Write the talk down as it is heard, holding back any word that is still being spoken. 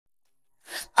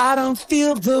I don't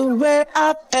feel the way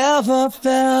I've ever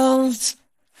felt.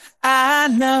 I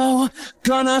know,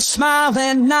 gonna smile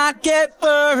and not get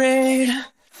worried.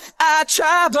 I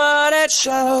try, but it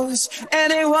shows.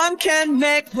 Anyone can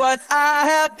make what I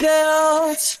have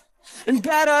built. And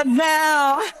better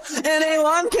now,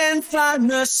 anyone can find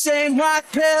the same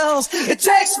white pills. It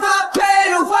takes my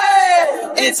pain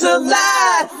away, it's a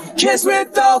lie. Kiss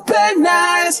with open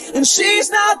eyes, and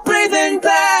she's not breathing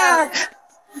back.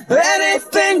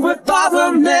 Anything would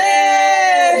bother me.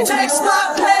 It takes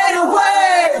my pain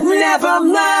away, never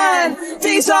mind.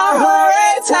 These are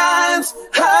horrid times.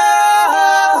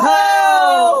 Oh,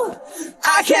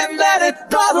 I can't let it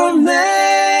bother me.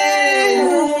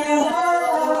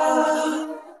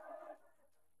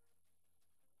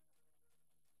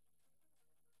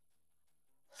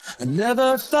 I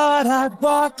never thought I'd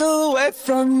walk away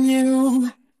from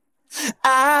you.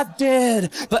 I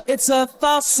did, but it's a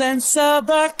false sense of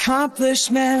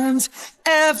accomplishment.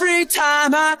 Every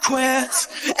time I quit,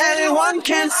 anyone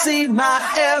can see my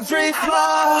every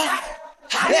flaw.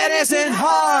 It isn't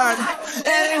hard,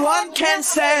 anyone can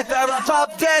say they're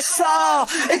above this all.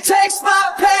 It takes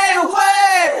my pain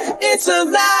away, it's a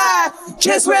lie.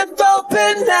 Kiss with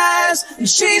open eyes, and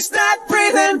she's not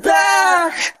breathing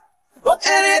back. Or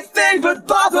anything but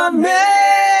bother me.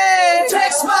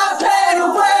 Takes my pain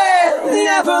away,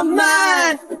 never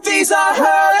mind. These are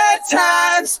horrid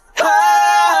times.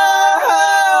 Oh,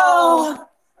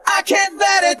 I can't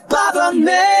let it bother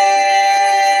me.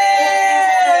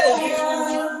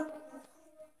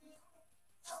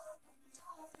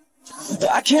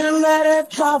 I can't let it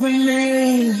bother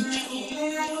me.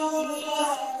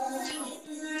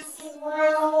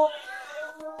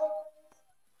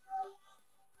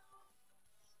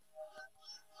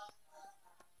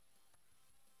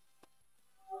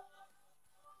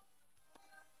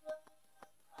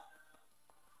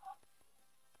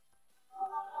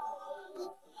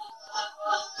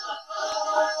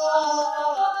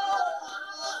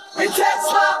 It takes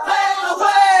my pain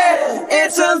away,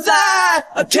 it's a lie.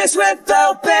 A kiss with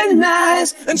open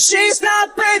eyes, and she's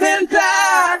not breathing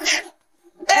back.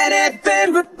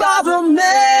 Anything but bother me.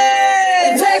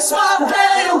 It takes my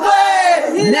pain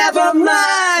away, never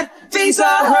mind. These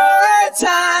are horrid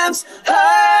times.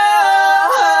 Oh,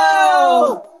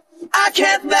 I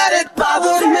can't let it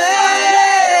bother me.